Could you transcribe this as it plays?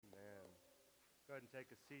Go ahead and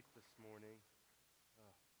take a seat this morning.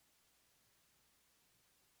 Oh.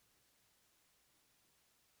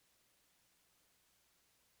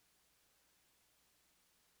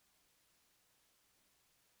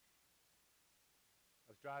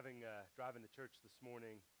 I was driving to church this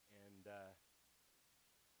morning, and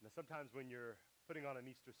sometimes when you're putting on an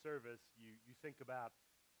Easter service, you think about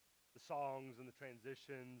the songs and the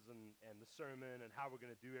transitions and the sermon and how we're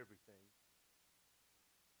going to do everything.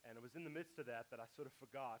 And it was in the midst of that I sort of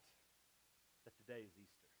forgot that today is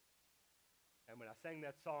Easter. And when I sang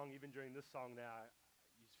that song, even during this song now,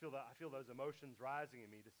 I feel those emotions rising in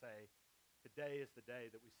me to say, today is the day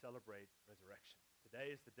that we celebrate resurrection. Today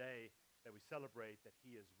is the day that we celebrate that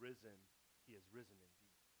He is risen. He is risen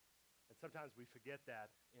indeed. And sometimes we forget that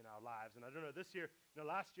in our lives. And I don't know,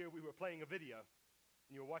 last year we were playing a video,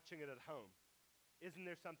 and you were watching it at home. Isn't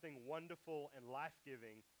there something wonderful and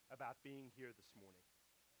life-giving about being here this morning?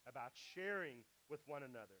 About sharing with one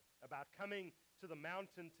another, about coming to the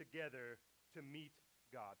mountain together to meet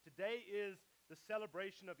God. Today is the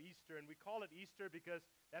celebration of Easter, and we call it Easter because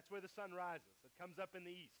that's where the sun rises. It comes up in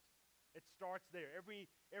the east. It starts there. Every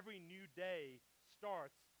new day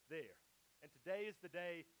starts there. And today is the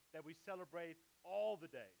day that we celebrate all the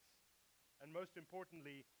days. And most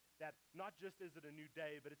importantly, that not just is it a new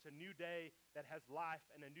day, but it's a new day that has life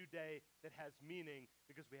and a new day that has meaning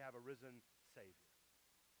because we have a risen Savior.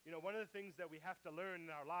 You know, one of the things that we have to learn in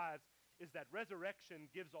our lives is that resurrection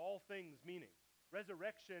gives all things meaning.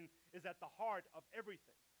 Resurrection is at the heart of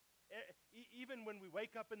everything. Even when we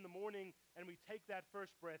wake up in the morning and we take that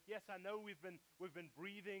first breath, yes, I know we've been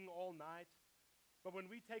breathing all night, but when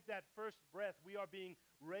we take that first breath, we are being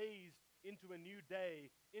raised into a new day,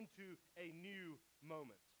 into a new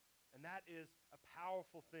moment. And that is a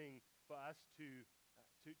powerful thing for us to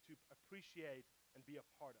appreciate and be a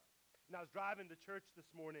part of. And I was driving to church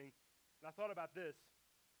this morning, and I thought about this.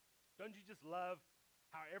 Don't you just love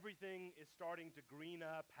how everything is starting to green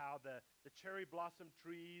up, how the cherry blossom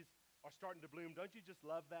trees are starting to bloom? Don't you just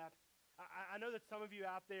love that? I know that some of you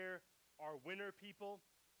out there are winter people,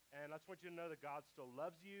 and I just want you to know that God still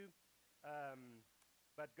loves you.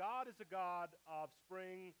 But God is a God of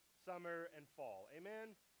spring, summer, and fall.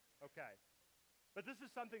 Amen? Okay. But this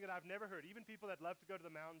is something that I've never heard. Even people that love to go to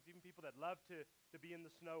the mountains, even people that love to be in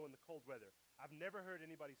the snow and the cold weather, I've never heard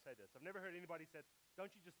anybody say this. I've never heard anybody say,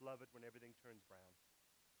 don't you just love it when everything turns brown?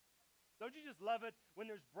 Don't you just love it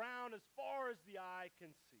when there's brown as far as the eye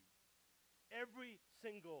can see? Every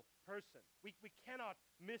single person, we cannot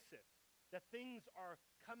miss it, that things are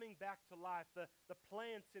coming back to life. The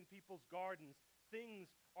plants in people's gardens,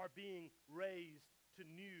 things are being raised to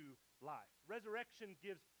new life. Resurrection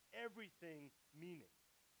gives everything meaning.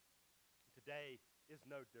 Today is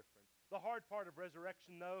no different. The hard part of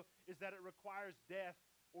resurrection, though, is that it requires death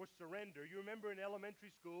or surrender. You remember in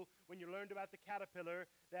elementary school when you learned about the caterpillar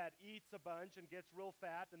that eats a bunch and gets real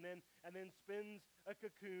fat and then spins a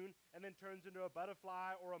cocoon and then turns into a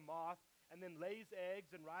butterfly or a moth and then lays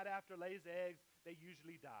eggs, and right after lays eggs, they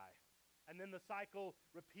usually die. And then the cycle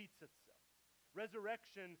repeats itself.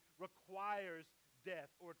 Resurrection requires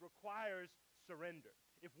death, or it requires surrender.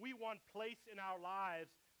 If we want place in our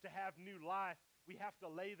lives to have new life, we have to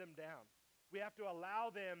lay them down. We have to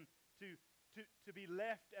allow them to be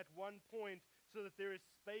left at one point so that there is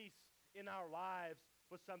space in our lives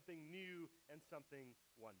for something new and something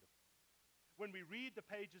wonderful. When we read the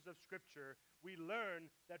pages of Scripture, we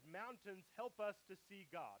learn that mountains help us to see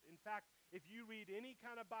God. In fact, if you read any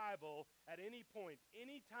kind of Bible at any point,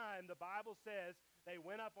 any time the Bible says they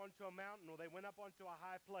went up onto a mountain or they went up onto a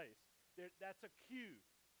high place, that's a cue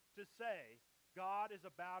to say God is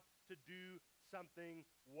about to do something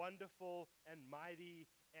wonderful and mighty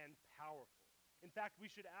and powerful. In fact,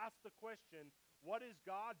 we should ask the question, what is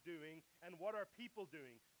God doing and what are people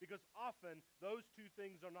doing? Because often those two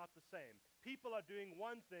things are not the same. People are doing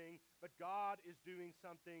one thing, but God is doing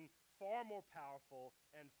something far more powerful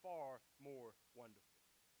and far more wonderful.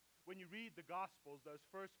 When you read the Gospels, those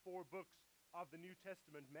first 4 books of the New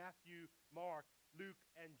Testament, Matthew, Mark, Luke,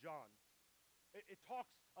 and John, it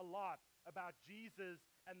talks a lot about Jesus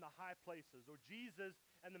and the high places, or Jesus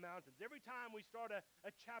and the mountains. Every time we start a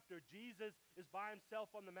chapter, Jesus is by himself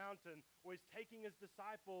on the mountain, or he's taking his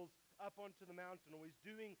disciples up onto the mountain, or he's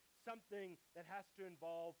doing something that has to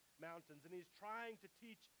involve mountains, and he's trying to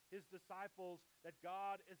teach his disciples that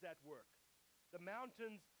God is at work. The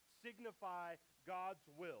mountains signify God's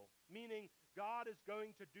will, meaning God is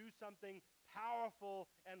going to do something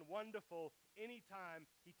powerful and wonderful anytime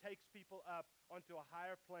he takes people up onto a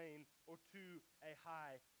higher plane or to a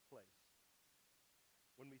high place.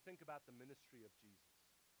 When we think about the ministry of Jesus,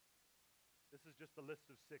 This is just a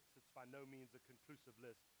list of 6. It's by no means a conclusive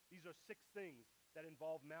list. These are 6 things that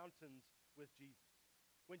involve mountains with Jesus.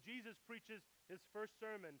 When Jesus preaches his first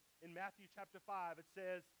sermon in Matthew chapter 5, it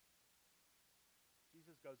says,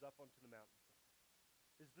 Jesus goes up onto the mountainside.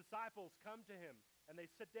 His disciples come to him, and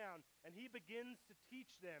they sit down, and he begins to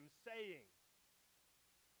teach them, saying,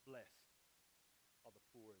 blessed are the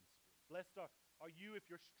poor in spirit. Blessed are you if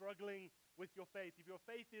you're struggling with your faith. If your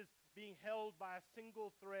faith is being held by a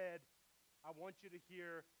single thread, I want you to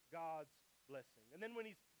hear God's blessing. And then when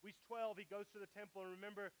he's 12, he goes to the temple. And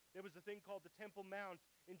remember, there was a thing called the Temple Mount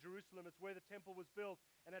in Jerusalem. It's where the temple was built.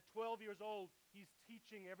 And at 12 years old, he's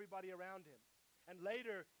teaching everybody around him. And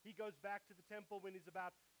later, he goes back to the temple when he's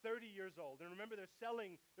about 30 years old. And remember, they're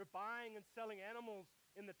buying and selling animals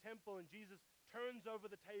in the temple. And Jesus turns over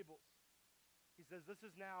the tables. He says, this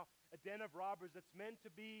is now a den of robbers. It's meant to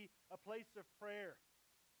be a place of prayer.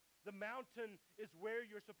 The mountain is where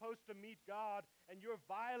you're supposed to meet God, and you're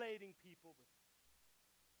violating people with it.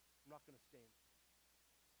 I'm not going to stand for it.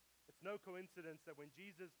 It's no coincidence that when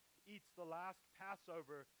Jesus eats the last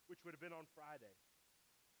Passover, which would have been on Friday,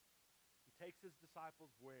 he takes his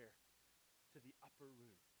disciples where? To the upper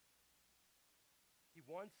room. He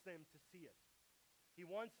wants them to see it. He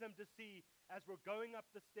wants them to see, as we're going up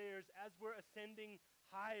the stairs, as we're ascending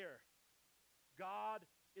higher, God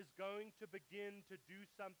is going to begin to do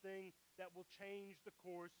something that will change the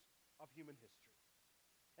course of human history.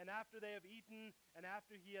 And after they have eaten, and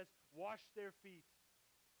after he has washed their feet,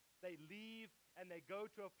 they leave and they go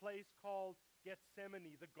to a place called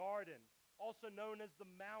Gethsemane, the garden, also known as the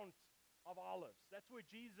Mount of Olives. That's where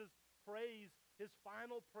Jesus prays his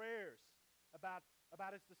final prayers about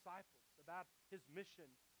his disciples, about his mission,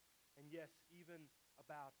 and yes, even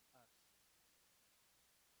about us.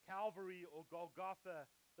 Calvary, or Golgotha,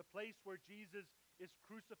 the place where Jesus is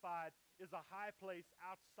crucified, is a high place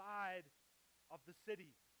outside of the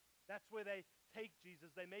city. That's where they take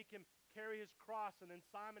Jesus. They make him carry his cross, and then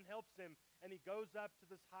Simon helps him, and he goes up to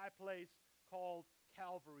this high place called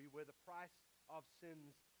Calvary, where the price of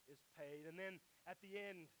sins is paid. And then at the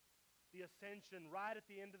end, the ascension, right at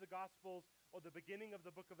the end of the Gospels, or the beginning of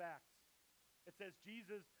the book of Acts, it says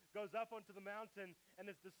Jesus goes up onto the mountain, and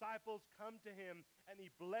his disciples come to him, and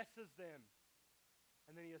he blesses them.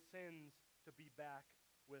 And then he ascends to be back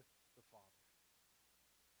with the Father.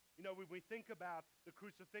 You know, when we think about the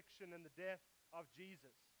crucifixion and the death of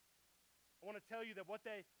Jesus, I want to tell you that what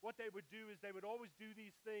they would do is they would always do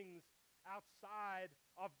these things outside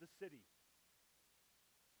of the city.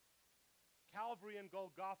 Calvary and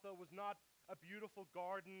Golgotha was not a beautiful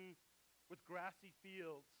garden with grassy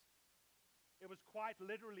fields. It was quite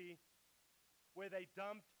literally where they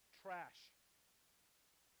dumped trash.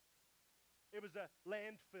 It was a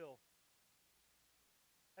landfill.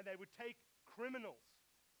 And they would take criminals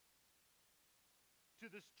to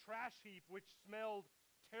this trash heap which smelled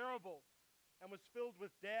terrible and was filled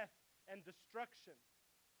with death and destruction.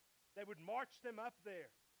 They would march them up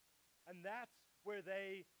there, and that's where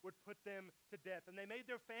they would put them to death. And they made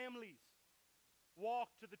their families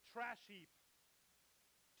walk to the trash heap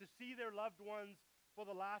to see their loved ones for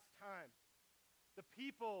the last time. The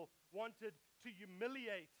people wanted to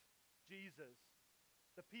humiliate Jesus.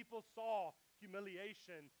 The people saw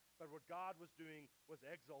humiliation, but what God was doing was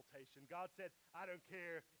exaltation. God said, I don't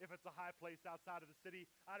care if it's a high place outside of the city.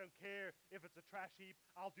 I don't care if it's a trash heap.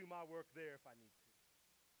 I'll do my work there if I need to.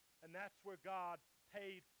 And that's where God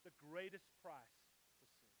paid the greatest price for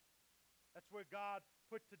sin. That's where God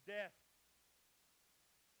put to death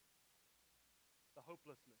the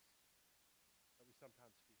hopelessness that we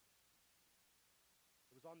sometimes feel.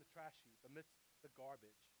 It was on the trash heap, amidst the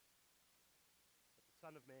garbage, that the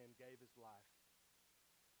Son of Man gave his life,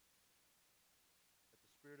 that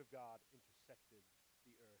the Spirit of God intersected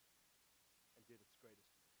the earth and did its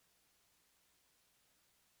greatest work.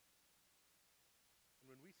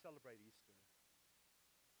 And when we celebrate Easter,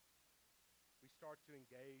 we start to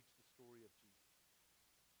engage the story of Jesus.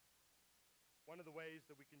 One of the ways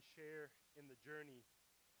that we can share in the journey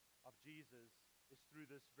of Jesus is through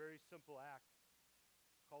this very simple act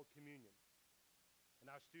called communion. And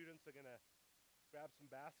our students are going to grab some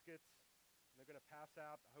baskets, and they're going to pass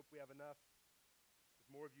out. I hope we have enough,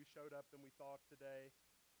 because more of you showed up than we thought today.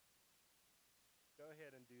 Go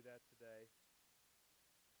ahead and do that today.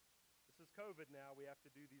 This is COVID now. We have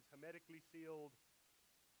to do these hermetically sealed,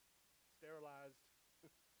 sterilized.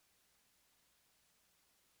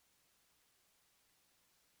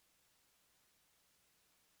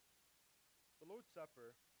 The Lord's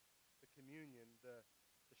Supper, the communion, the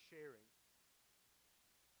sharing,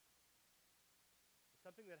 is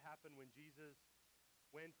something that happened when Jesus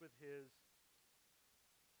went with his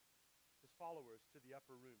followers to the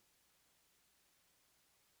upper room.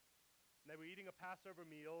 And they were eating a Passover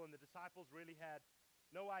meal, and the disciples really had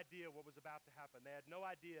no idea what was about to happen. They had no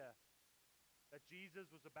idea that Jesus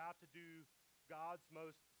was about to do God's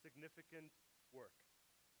most significant work.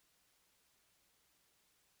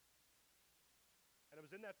 And it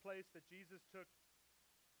was in that place that Jesus took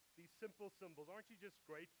these simple symbols. Aren't you just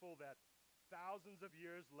grateful that thousands of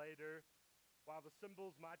years later, while the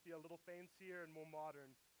symbols might be a little fancier and more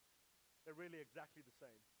modern, they're really exactly the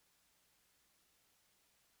same?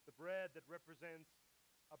 The bread that represents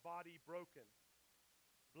a body broken,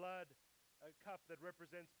 blood, a cup that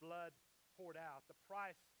represents blood poured out, the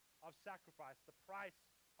price of sacrifice, the price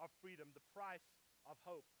of freedom, the price of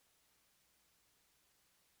hope.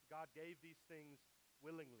 God gave these things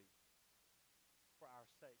willingly for our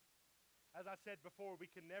sake. As I said before, we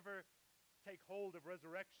can never take hold of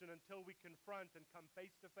resurrection until we confront and come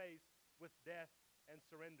face to face with death and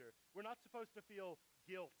surrender. We're not supposed to feel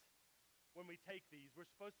guilt when we take these. We're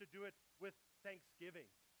supposed to do it with thanksgiving.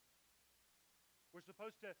 We're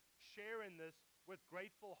supposed to share in this with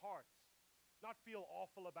grateful hearts, not feel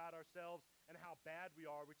awful about ourselves and how bad we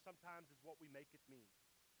are, which sometimes is what we make it mean.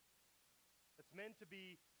 It's meant to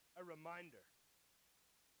be a reminder.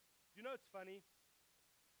 You know, it's funny.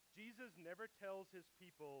 Jesus never tells his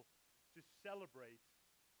people to celebrate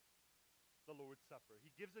the Lord's Supper.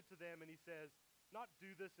 He gives it to them and he says, not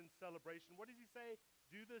do this in celebration. What does he say?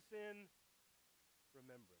 Do this in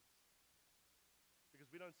remembrance.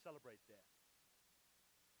 Because we don't celebrate death.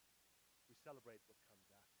 We celebrate what comes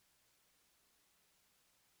after.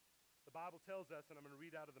 The Bible tells us, and I'm going to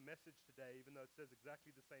read out of the Message today, even though it says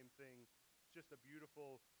exactly the same thing. It's just a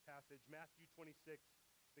beautiful passage. Matthew 26,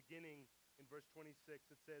 beginning in verse 26,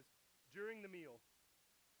 it says, during the meal,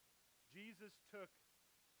 Jesus took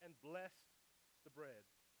and blessed the bread.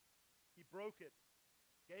 He broke it,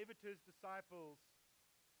 gave it to his disciples.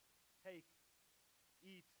 Take,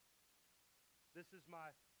 eat. This is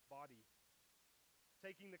my body.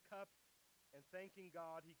 Taking the cup and thanking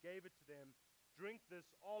God, he gave it to them. Drink this,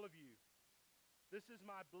 all of you. This is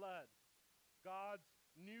my blood, God's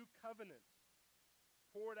new covenant,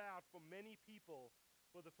 poured out for many people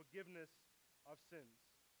for the forgiveness of sins.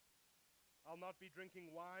 I'll not be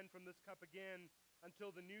drinking wine from this cup again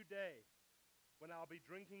until the new day when I'll be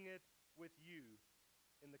drinking it with you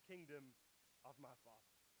in the kingdom of my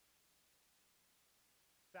Father.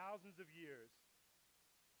 Thousands of years,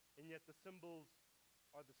 and yet the symbols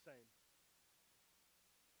are the same.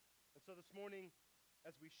 And so this morning,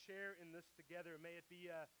 as we share in this together, may it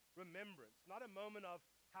be a remembrance, not a moment of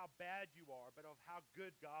how bad you are, but of how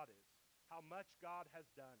good God is, how much God has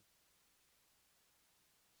done,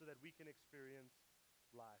 so that we can experience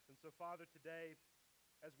life. And so, Father, today,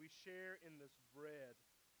 as we share in this bread,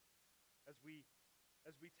 as we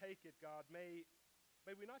take it, God, may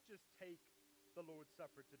we not just take the Lord's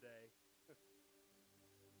Supper today.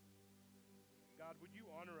 God, would you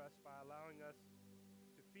honor us by allowing us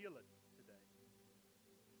to feel it today?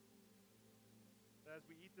 That as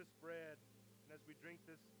we eat this bread and as we drink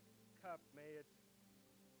this cup, may it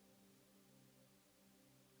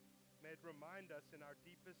remind us in our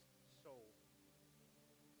deepest soul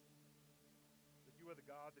that you are the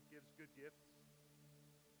God that gives good gifts,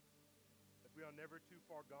 that we are never too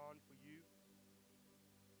far gone for you.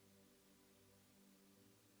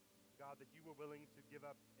 God, that you were willing to give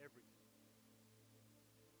up everything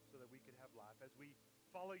so that we could have life. As we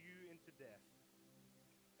follow you into death,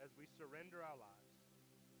 as we surrender our lives,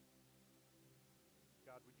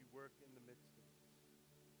 God, would you work in the midst of this?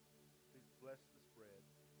 Please bless this bread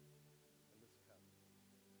and this cup.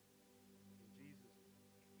 In Jesus' name.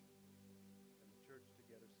 And the church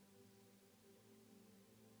together says,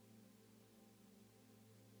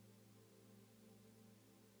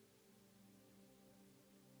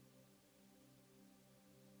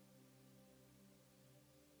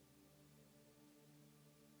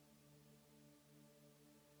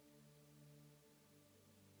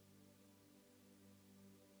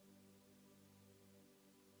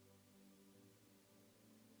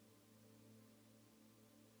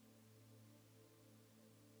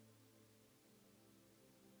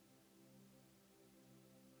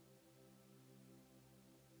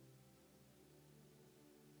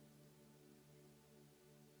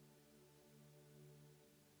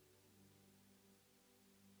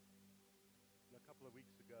 a couple of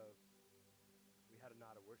weeks ago, we had a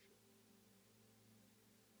night of worship.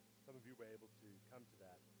 Some of you were able to come to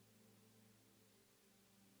that.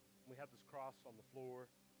 We had this cross on the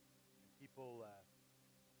floor, and people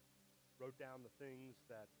wrote down the things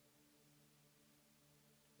that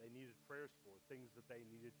they needed prayers for, things that they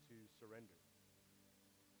needed to surrender.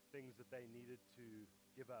 things that they needed to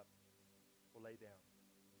give up or lay down.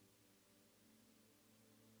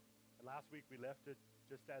 And last week we left it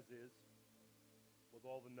just as is, with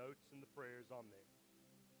all the notes and the prayers on there.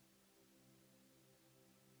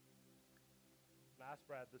 And I asked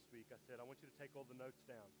Brad this week, I said, I want you to take all the notes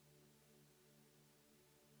down.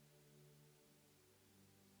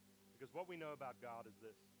 Because what we know about God is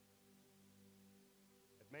this.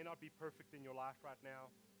 It may not be perfect in your life right now,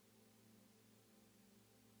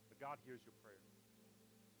 but God hears your prayer.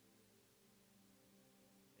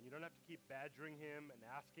 And you don't have to keep badgering him and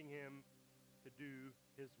asking him to do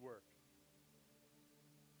his work,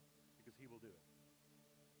 because he will do it.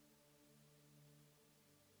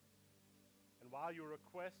 And while your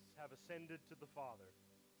requests have ascended to the Father,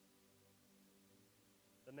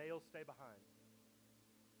 the nails stay behind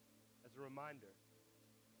as a reminder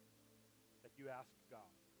that you asked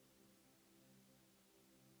God.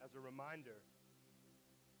 As a reminder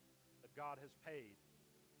that God has paid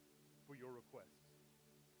for your requests.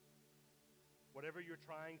 Whatever you're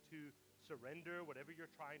trying to surrender, whatever you're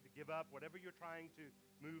trying to give up, whatever you're trying to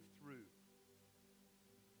move through,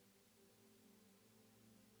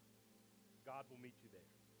 God will meet you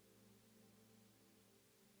there.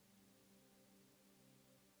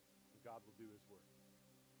 And God will do his work.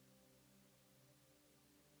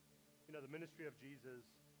 You know, the ministry of Jesus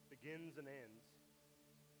begins and ends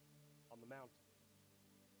on the mountain.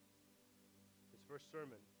 His first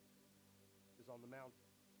sermon is on the mountain.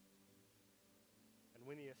 And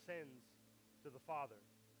when he ascends to the Father,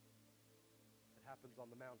 it happens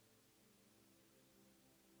on the mountain.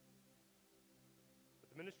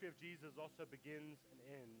 But the ministry of Jesus also begins and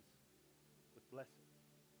ends with blessing.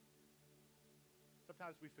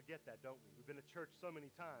 Sometimes we forget that, don't we? We've been to church so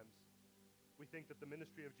many times, we think that the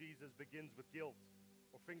ministry of Jesus begins with guilt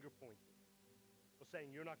or finger pointing or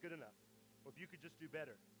saying, you're not good enough, or if you could just do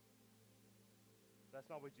better. That's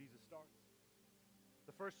not where Jesus starts.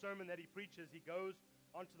 The first sermon that he preaches, he goes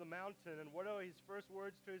onto the mountain, and what are his first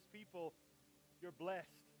words to his people? You're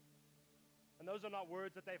blessed. And those are not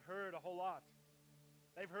words that they've heard a whole lot.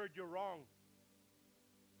 They've heard you're wrong.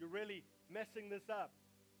 You're really messing this up.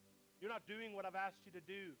 You're not doing what I've asked you to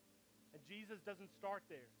do. And Jesus doesn't start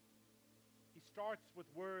there. He starts with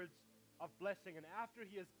words of blessing, and after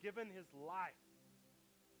he has given his life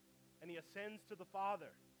and he ascends to the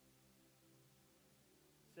Father,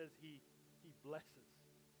 it says he blesses.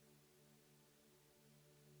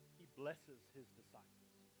 He blesses his disciples.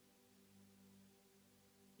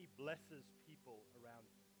 He blesses people around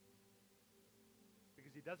him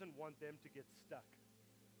because he doesn't want them to get stuck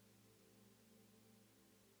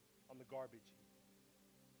on the garbage heap.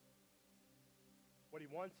 What he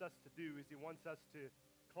wants us to do is he wants us to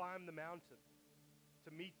climb the mountain,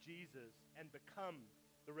 to meet Jesus and become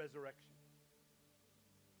the resurrection.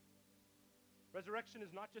 Resurrection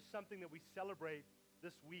is not just something that we celebrate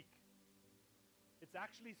this week. It's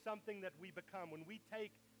actually something that we become. When we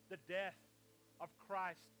take the death of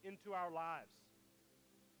Christ into our lives,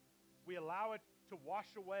 we allow it to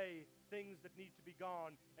wash away things that need to be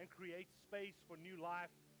gone and create space for new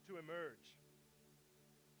life to emerge.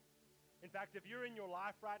 In fact, if you're in your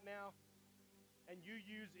life right now and you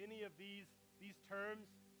use any of these terms,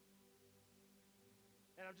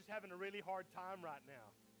 and I'm just having a really hard time right now.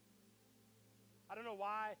 I don't know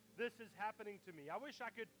why this is happening to me. I wish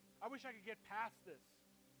I could get past this.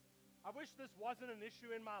 I wish this wasn't an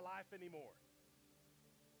issue in my life anymore.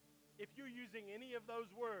 If you're using any of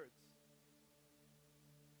those words,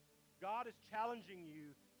 God is challenging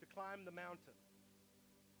you to climb the mountain.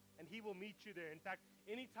 And he will meet you there. In fact,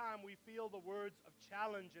 anytime we feel the words of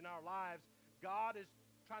challenge in our lives, God is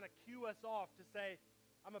trying to cue us off to say,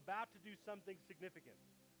 I'm about to do something significant.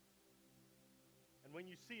 And when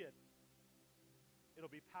you see it, it'll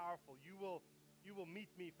be powerful. You will meet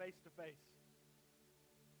me face to face.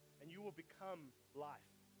 And you will become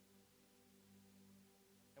life.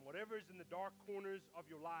 And whatever is in the dark corners of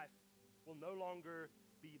your life will no longer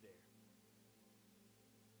be there.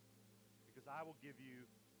 Because I will give you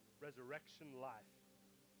resurrection life.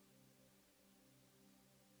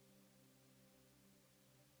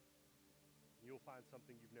 And you'll find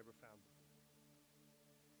something you've never found before.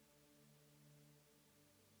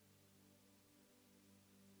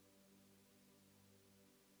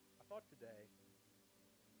 I thought today,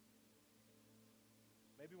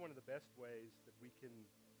 maybe one of the best ways that we can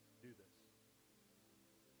do this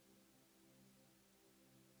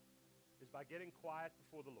is by getting quiet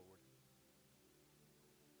before the Lord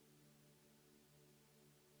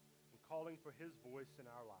and calling for his voice in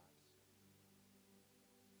our lives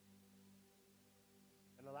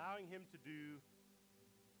and allowing him to do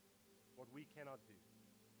what we cannot do.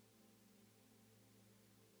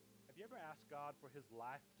 you ever asked God for his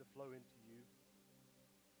life to flow into you?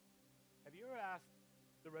 Have you ever asked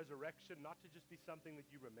the resurrection not to just be something that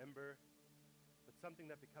you remember, but something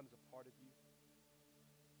that becomes a part of you?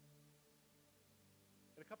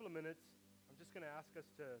 In a couple of minutes, I'm just going to ask us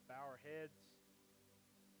to bow our heads,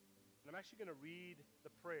 and I'm actually going to read the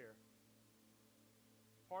prayer,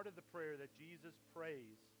 part of the prayer that Jesus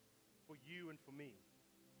prays for you and for me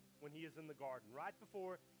when he is in the garden. Right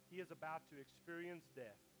before he is about to experience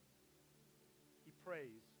death, he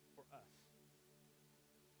prays for us.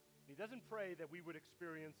 He doesn't pray that we would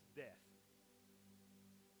experience death.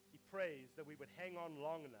 He prays that we would hang on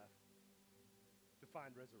long enough to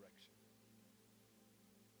find resurrection.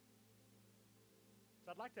 So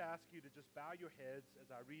I'd like to ask you to just bow your heads as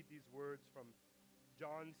I read these words from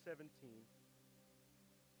John 17.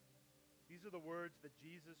 These are the words that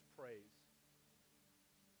Jesus prays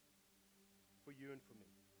for you and for me.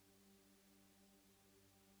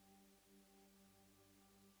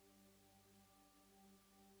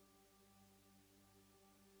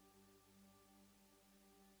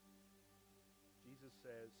 Jesus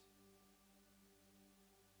says,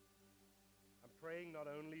 I'm praying not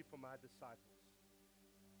only for my disciples,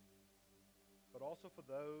 but also for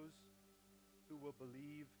those who will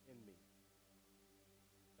believe in me.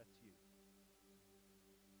 That's you.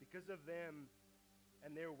 Because of them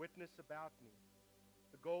and their witness about me,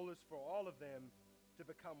 the goal is for all of them to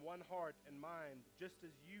become one heart and mind, just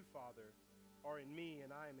as you, Father, are in me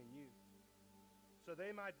and I am in you. So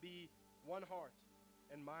they might be one heart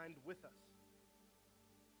and mind with us.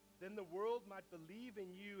 Then the world might believe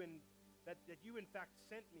in you and that you in fact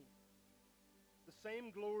sent me. The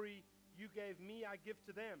same glory you gave me, I give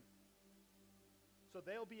to them. So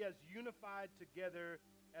they'll be as unified together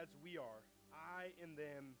as we are, I in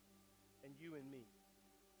them and you in me.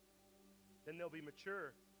 Then they'll be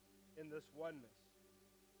mature in this oneness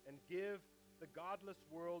and give the godless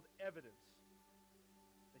world evidence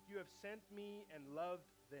that you have sent me and loved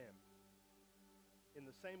them in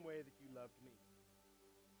the same way that you loved me.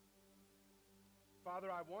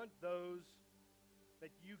 Father, I want those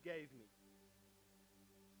that you gave me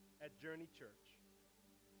at Journey Church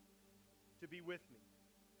to be with me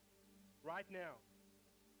right now,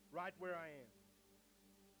 right where I am,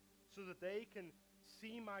 so that they can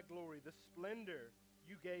see my glory, the splendor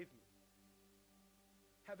you gave me,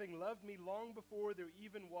 having loved me long before there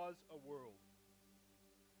even was a world.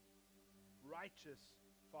 Righteous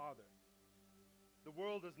Father, the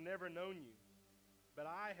world has never known you, but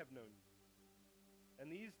I have known you.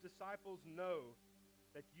 And these disciples know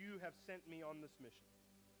that you have sent me on this mission.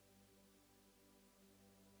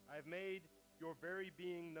 I have made your very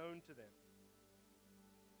being known to them,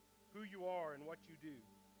 who you are and what you do,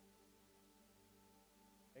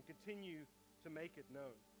 and continue to make it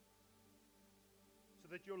known, so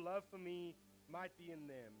that your love for me might be in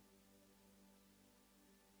them,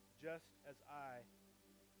 just as I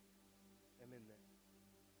am in them.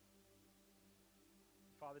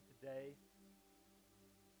 Father, today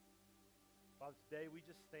we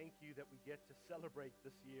just thank you that we get to celebrate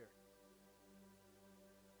this year.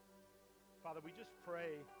 Father, we just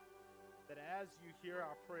pray that as you hear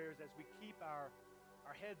our prayers, as we keep our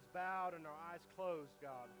heads bowed and our eyes closed,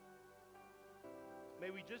 God,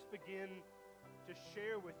 may we just begin to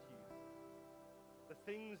share with you the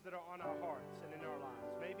things that are on our hearts and in our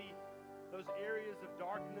lives. Maybe those areas of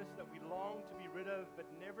darkness that we long to be rid of but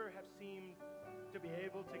never have seemed to be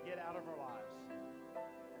able to get out of our lives.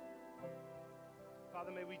 Father,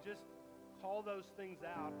 may we just call those things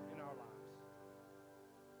out in our lives.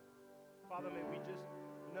 Father, may we just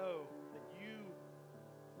know that you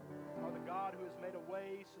are the God who has made a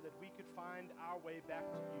way so that we could find our way back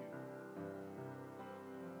to you.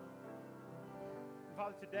 And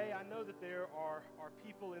Father, today I know that there are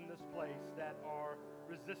people in this place that are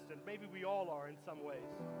resistant. Maybe we all are in some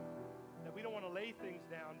ways. That we don't want to lay things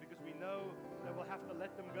down because we know that we'll have to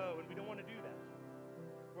let them go, and we don't want to do that.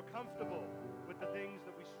 We're comfortable with the things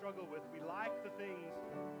that we struggle with. We like the things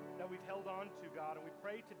that we've held on to, God, and we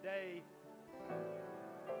pray today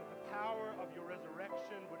that the power of your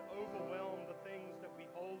resurrection would overwhelm the things that we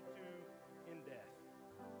hold to in death.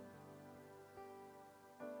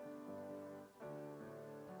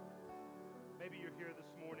 Maybe you're here this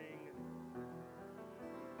morning and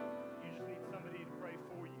you just need somebody to pray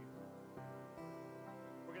for you.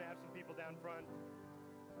 We're going to have some people down front.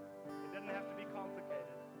 It doesn't have to be complicated.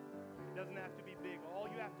 It doesn't have to be big. All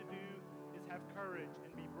you have to do is have courage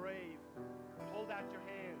and be brave and hold out your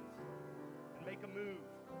hands and make a move.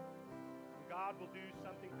 And God will do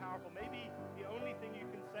something powerful. Maybe the only thing you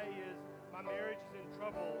can say is, my marriage is in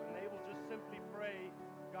trouble, and they will just simply pray,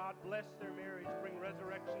 God bless their marriage, bring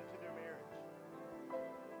resurrection to their marriage.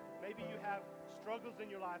 Maybe you have struggles in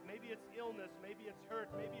your life. Maybe it's illness. Maybe it's hurt.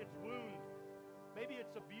 Maybe it's wound. Maybe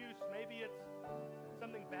it's abuse. Maybe it's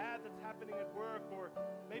something bad that's happening at work, or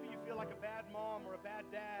maybe you feel like a bad mom or a bad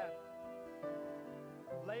dad.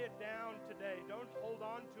 Lay it down today. Don't hold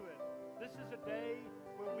on to it. This is a day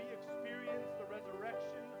where we experience the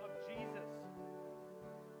resurrection of Jesus.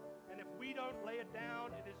 And if we don't lay it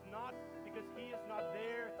down, it is not because he is not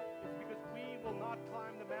there. It's because we will not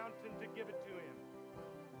climb the mountain to give it to him.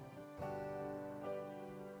 I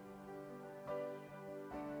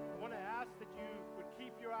want to ask that you would keep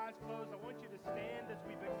your eyes closed. I want you to stand as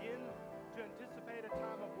we begin to anticipate a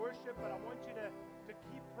time of worship, but I want you to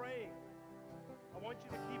keep praying. I want you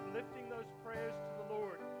to keep lifting those prayers to the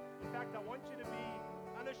Lord. In fact, I want you to be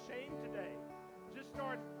unashamed today. Just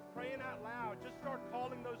start praying out loud. Just start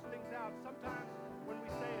calling those things out. Sometimes when we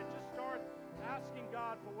say it, just start asking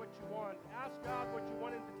God for what you want. Ask God what you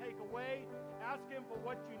want him to take away. Ask him for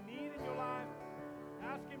what you need in your life.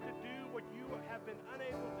 Ask him to do what you have been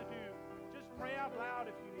unable to do. Just pray out loud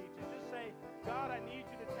if you need to. Just say, God, I need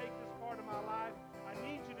you to take this part of my life. I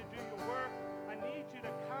need you to do your work. I need you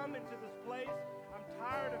to come into this place. I'm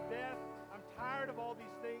tired of death. I'm tired of all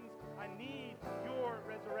these things. I need your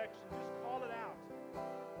resurrection. Just call it out.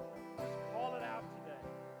 Just call it out today.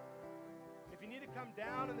 If you need to come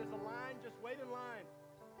down and there's a line, just wait in line.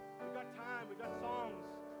 We've got time. We've got songs.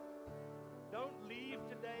 Don't leave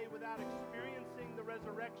today without experiencing the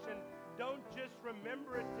resurrection. Don't just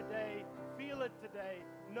remember it today. Feel it today.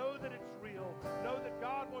 Know that it's real. Know that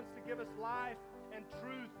God wants to give us life and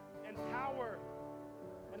truth and power.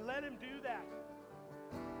 And let him do that.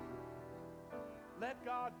 Let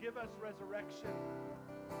God give us resurrection.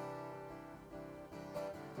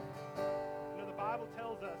 You know, the Bible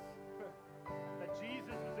tells us that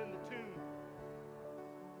Jesus was in the tomb.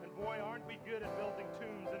 And boy, aren't we good at building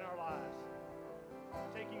tombs in our lives.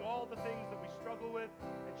 Taking all the things that we struggle with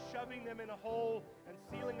and shoving them in a hole and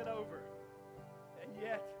sealing it over. And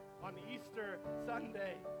yet, on Easter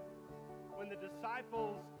Sunday, when the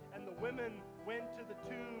disciples and the women went to the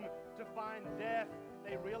tomb to find death,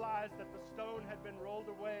 they realized that the stone had been rolled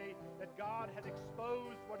away, that God had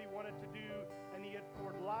exposed what he wanted to do, and he had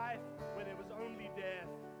poured life when it was only death.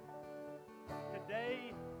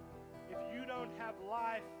 Today, if you don't have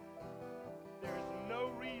life, there is no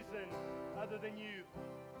reason other than you.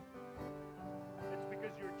 It's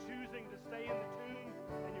because you're choosing to stay in the tomb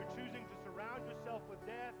and you're choosing to surround yourself with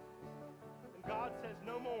death. And God says,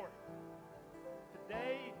 no more.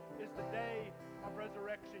 Today is the day of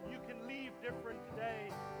resurrection. You can leave different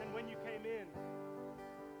today than when you came in.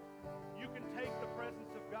 You can take the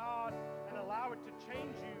presence of God and allow it to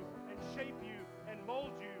change you and shape you and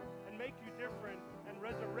mold you and make you different and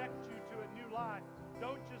resurrect you to a new life.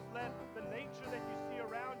 Don't just let the nature that you see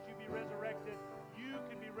around you be resurrected. You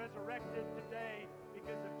can be resurrected today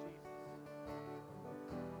because of Jesus.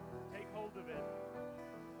 Take hold of it.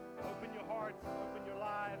 Open your hearts, open your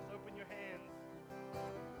lives, open your hands.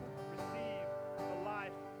 Receive the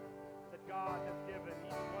life that God has given.